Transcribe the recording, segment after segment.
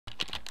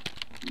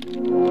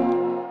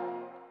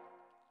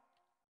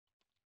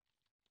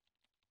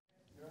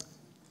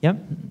Yeah.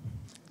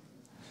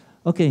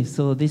 Okay,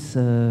 so this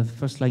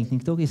first Lightning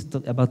talk is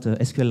about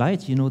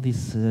SQLite. You know,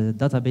 this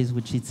database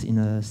which is in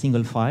a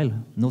single file,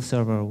 no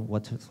server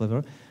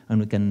whatsoever, and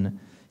we can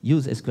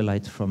use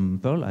SQLite from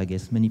Perl. I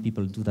guess many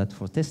people do that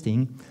for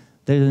testing.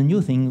 There is a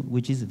new thing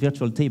which is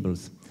virtual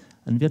tables.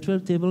 And virtual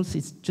tables,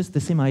 it's just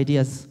the same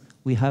idea as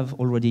we have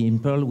already in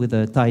Perl with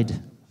the tied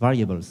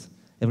variables.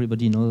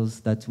 Everybody knows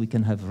that we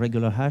can have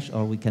regular hash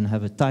or we can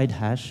have a tied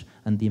hash,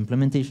 and the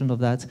implementation of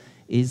that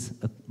is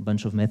a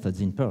bunch of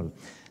methods in Perl.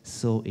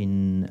 So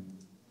in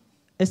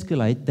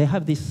SQLite, they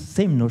have this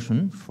same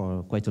notion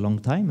for quite a long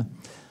time.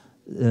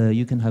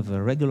 You can have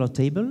a regular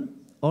table,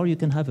 or you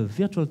can have a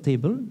virtual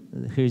table.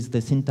 Here's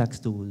the syntax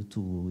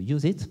to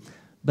use it.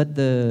 But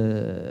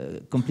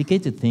the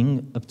complicated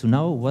thing up to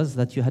now was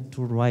that you had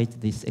to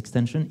write this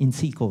extension in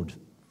C code.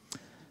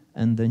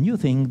 And the new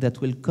thing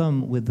that will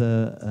come with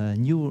the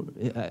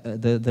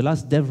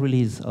last dev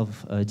release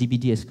of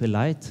DBD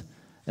SQLite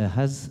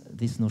has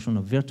this notion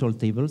of virtual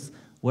tables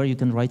where you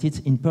can write it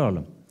in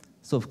Perl.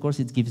 So of course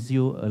it gives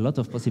you a lot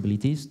of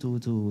possibilities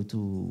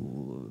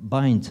to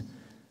bind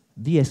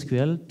the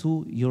SQL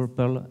to your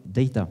Perl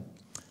data.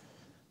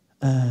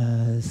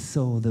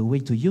 So the way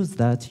to use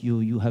that,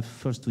 you have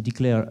first to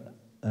declare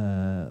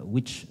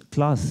which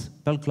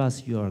Perl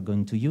class you are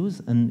going to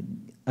use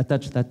and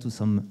attach that to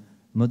some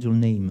module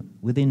name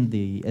within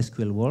the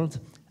SQL world,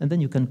 and then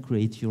you can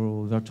create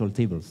your virtual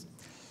tables.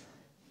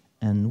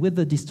 And with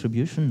the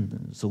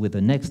distribution, so with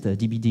the next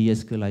DBD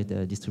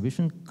SQLite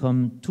distribution,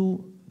 come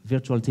two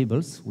virtual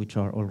tables, which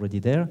are already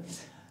there.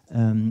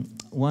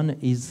 One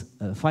is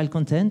file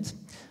content,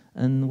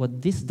 and what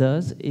this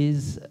does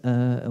is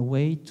a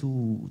way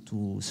to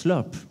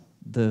slurp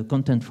the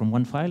content from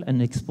one file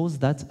and expose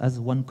that as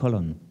one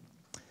column.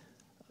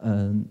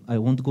 I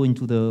won't go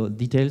into the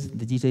details.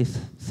 The details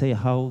say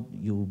how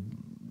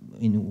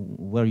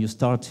where you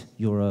start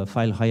your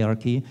file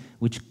hierarchy,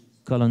 which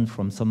column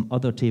from some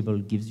other table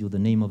gives you the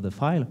name of the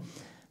file,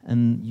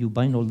 and you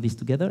bind all this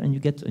together and you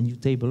get a new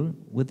table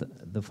with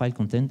the file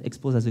content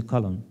exposed as a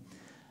column.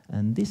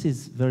 And this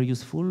is very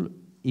useful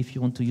if you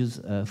want to use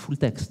full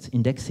text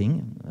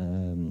indexing.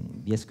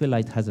 The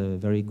SQLite has a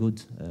very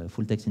good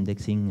full text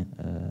indexing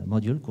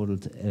module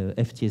called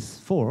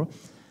FTS4,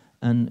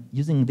 and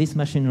using this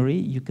machinery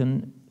you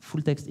can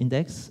full text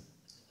index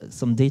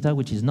some data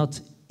which is not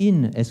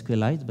in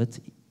SQLite but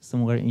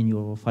somewhere in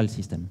your file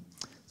system.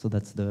 So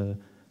that's the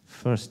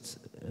first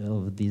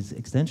of these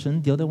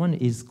extensions. The other one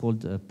is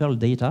called Perl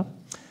data,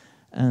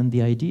 and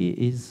the idea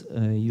is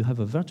you have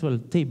a virtual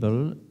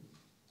table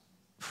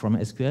from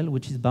SQL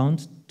which is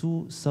bound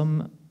to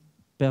some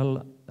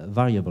Perl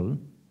variable,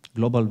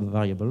 global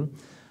variable,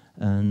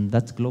 and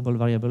that global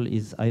variable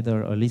is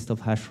either a list of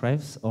hash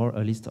refs or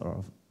a list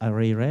of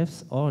array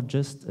refs or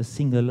just a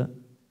single,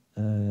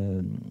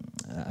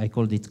 I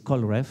called it call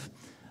ref,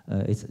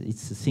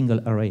 it's a single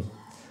array.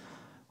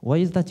 Why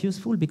is that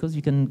useful? Because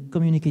you can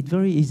communicate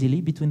very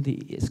easily between the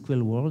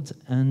SQL world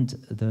and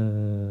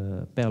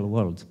the Perl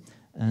world.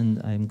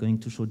 And I'm going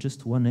to show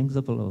just one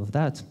example of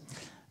that.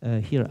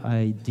 Here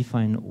I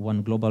define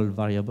one global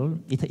variable.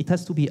 It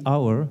has to be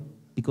our,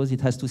 because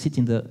it has to sit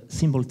in the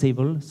symbol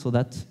table so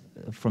that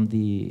from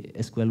the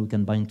SQL we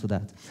can bind to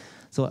that.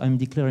 So I'm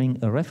declaring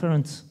a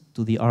reference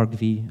to the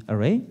argv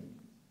array,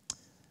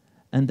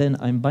 and then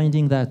I'm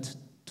binding that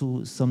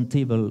to some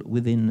table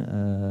within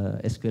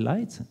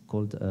SQLite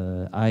called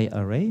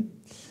iArray.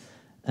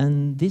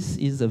 And this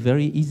is a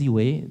very easy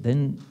way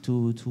then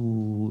to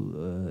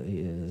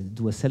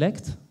do a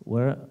select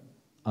where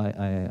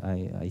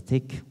I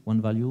take one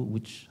value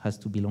which has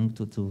to belong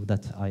to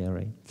that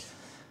iArray.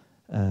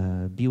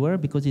 Beware,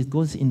 because it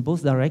goes in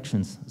both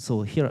directions.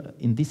 So here,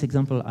 in this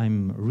example,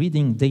 I'm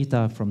reading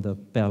data from the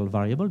Perl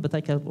variable, but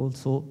I can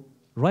also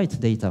write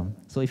data.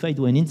 So if I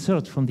do an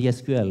insert from the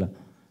SQL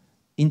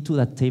into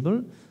that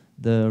table,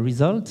 the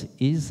result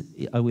is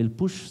I will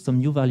push some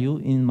new value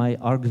in my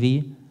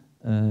argv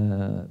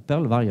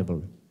Perl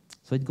variable.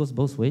 So it goes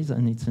both ways,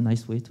 and it's a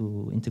nice way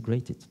to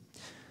integrate it.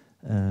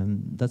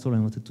 That's all I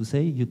wanted to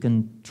say. You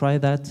can try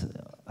that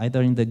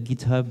either in the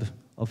GitHub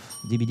of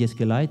DBD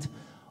SQLite,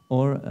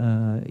 or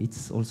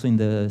it's also in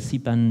the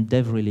CPAN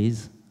dev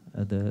release,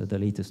 the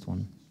latest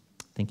one.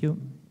 Thank you.